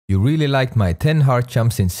You really liked my 10 hard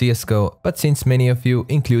jumps in CSGO, but since many of you,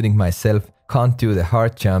 including myself, can't do the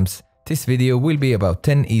hard jumps, this video will be about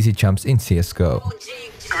 10 easy jumps in CSGO.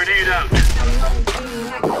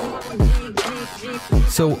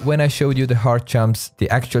 So when I showed you the hard jumps, the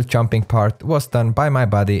actual jumping part was done by my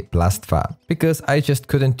buddy Blastfab, because I just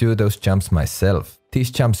couldn't do those jumps myself.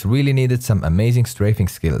 These jumps really needed some amazing strafing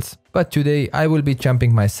skills. But today I will be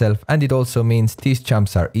jumping myself, and it also means these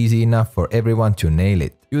jumps are easy enough for everyone to nail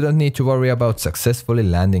it. You don't need to worry about successfully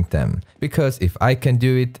landing them, because if I can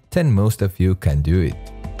do it, then most of you can do it.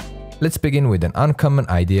 Let's begin with an uncommon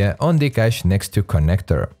idea on the cache next to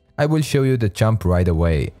connector. I will show you the jump right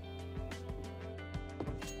away.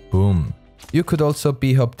 Boom. You could also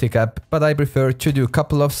bhop the gap, but I prefer to do a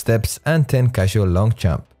couple of steps and then casual long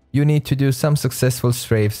jump. You need to do some successful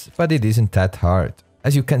strafes, but it isn't that hard.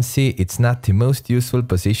 As you can see, it's not the most useful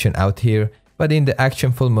position out here, but in the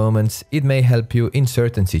actionful moments, it may help you in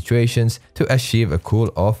certain situations to achieve a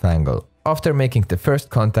cool off angle. After making the first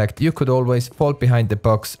contact, you could always fall behind the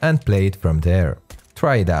box and play it from there.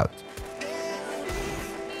 Try it out.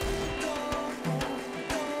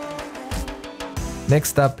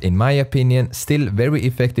 Next up, in my opinion, still very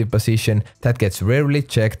effective position that gets rarely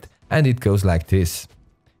checked, and it goes like this.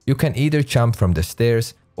 You can either jump from the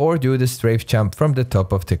stairs or do the strafe jump from the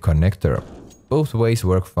top of the connector. Both ways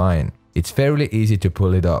work fine. It's fairly easy to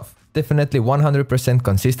pull it off. Definitely 100%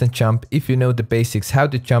 consistent jump if you know the basics how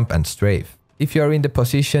to jump and strafe. If you are in the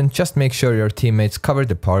position, just make sure your teammates cover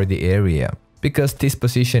the party area, because this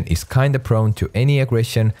position is kinda prone to any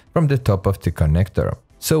aggression from the top of the connector.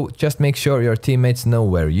 So just make sure your teammates know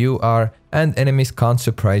where you are and enemies can't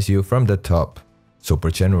surprise you from the top.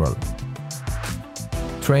 Super general.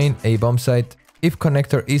 Train a bomb site. If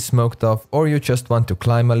connector is smoked off or you just want to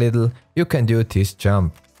climb a little, you can do this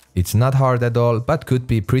jump. It's not hard at all, but could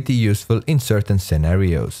be pretty useful in certain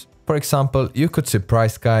scenarios. For example, you could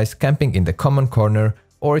surprise guys camping in the common corner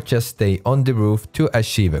or just stay on the roof to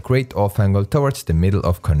achieve a great off angle towards the middle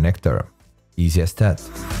of connector. Easy as that.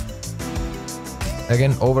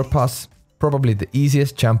 Again, overpass, probably the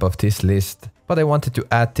easiest jump of this list, but I wanted to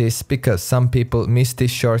add this because some people miss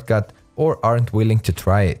this shortcut or aren't willing to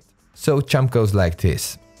try it. So jump goes like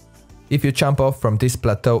this. If you jump off from this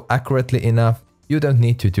plateau accurately enough, you don't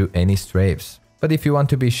need to do any strafes. But if you want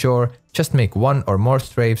to be sure, just make one or more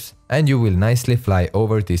strafes and you will nicely fly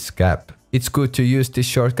over this gap. It's good to use this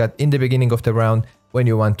shortcut in the beginning of the round when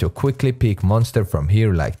you want to quickly peek monster from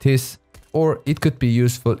here like this, or it could be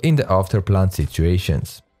useful in the afterplant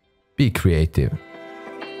situations. Be creative.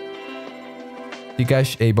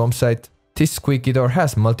 Decache a bomb site. This squeaky door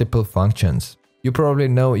has multiple functions. You probably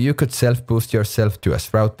know you could self-boost yourself to a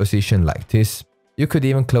shroud position like this. You could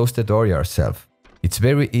even close the door yourself. It's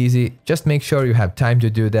very easy, just make sure you have time to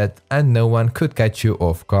do that and no one could catch you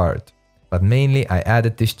off guard. But mainly I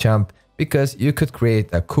added this jump because you could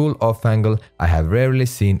create a cool off angle I have rarely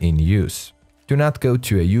seen in use. Do not go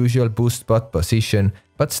to a usual boost spot position,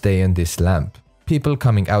 but stay on this lamp. People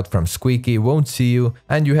coming out from squeaky won't see you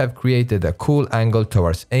and you have created a cool angle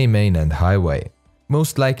towards A main and highway.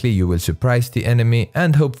 Most likely you will surprise the enemy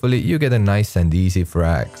and hopefully you get a nice and easy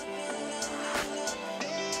frag.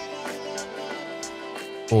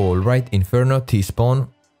 Alright, Inferno T-spawn.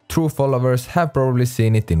 True followers have probably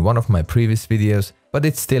seen it in one of my previous videos, but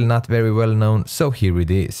it's still not very well known, so here it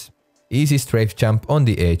is. Easy strafe jump on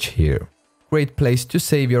the edge here. Great place to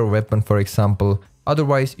save your weapon, for example,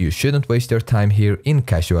 otherwise you shouldn't waste your time here in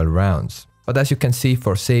casual rounds. But as you can see,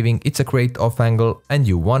 for saving it's a great off angle and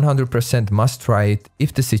you 100% must try it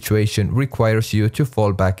if the situation requires you to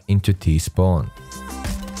fall back into T-spawn.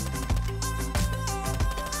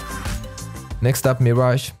 Next up,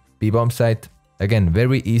 Mirage, B-bomb site. Again,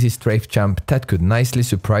 very easy strafe jump that could nicely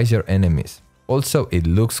surprise your enemies. Also, it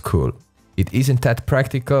looks cool. It isn't that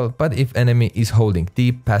practical, but if enemy is holding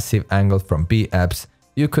deep passive angle from B-abs,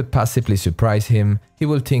 you could passively surprise him. He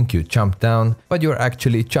will think you jump down, but you're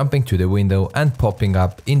actually jumping to the window and popping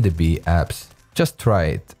up in the B-abs. Just try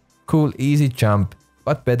it. Cool, easy jump,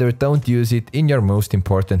 but better don't use it in your most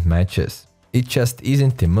important matches. It just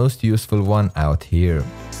isn't the most useful one out here.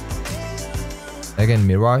 Again,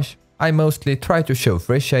 Mirage. I mostly try to show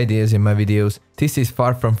fresh ideas in my videos. This is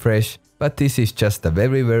far from fresh, but this is just a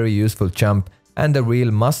very useful jump and a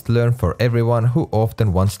real must learn for everyone who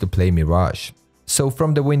often wants to play Mirage. So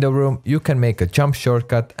from the window room you can make a jump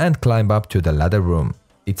shortcut and climb up to the ladder room.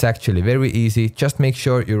 It's actually very easy, just make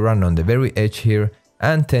sure you run on the very edge here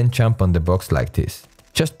and then jump on the box like this.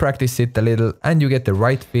 Just practice it a little and you get the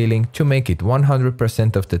right feeling to make it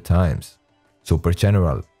 100% of the times. Super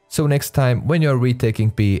general. So next time when you're retaking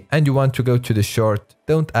B and you want to go to the short,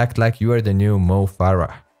 don't act like you are the new Mo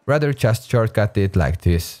Farah. Rather just shortcut it like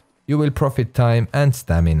this. You will profit time and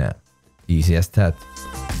stamina. Easy as that.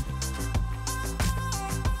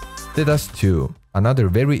 Let us 2. Another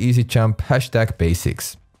very easy jump,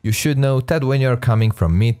 #basics. You should know that when you're coming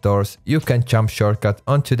from mid doors, you can jump shortcut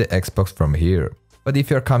onto the Xbox from here. But if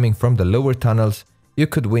you're coming from the lower tunnels, you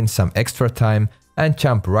could win some extra time and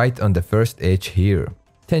jump right on the first edge here.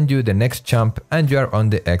 Then do the next jump and you are on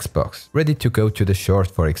the Xbox, ready to go to the short,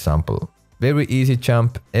 for example. Very easy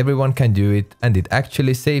jump, everyone can do it, and it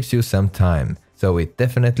actually saves you some time, so it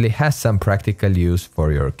definitely has some practical use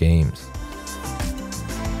for your games.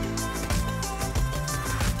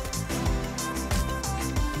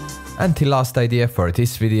 And the last idea for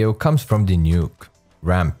this video comes from the nuke.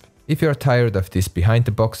 Ramp. If you're tired of this behind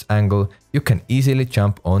the box angle, you can easily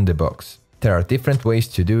jump on the box. There are different ways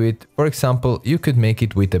to do it. For example, you could make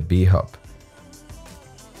it with a bhop.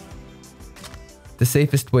 The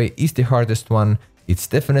safest way is the hardest one. It's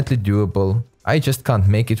definitely doable. I just can't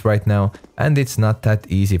make it right now and it's not that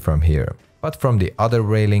easy from here. But from the other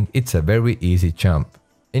railing, it's a very easy jump.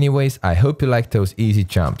 Anyways, I hope you like those easy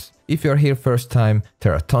jumps. If you're here first time,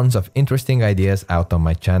 there are tons of interesting ideas out on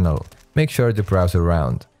my channel. Make sure to browse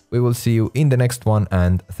around. We will see you in the next one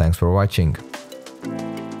and thanks for watching.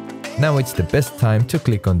 Now it's the best time to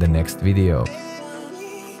click on the next video.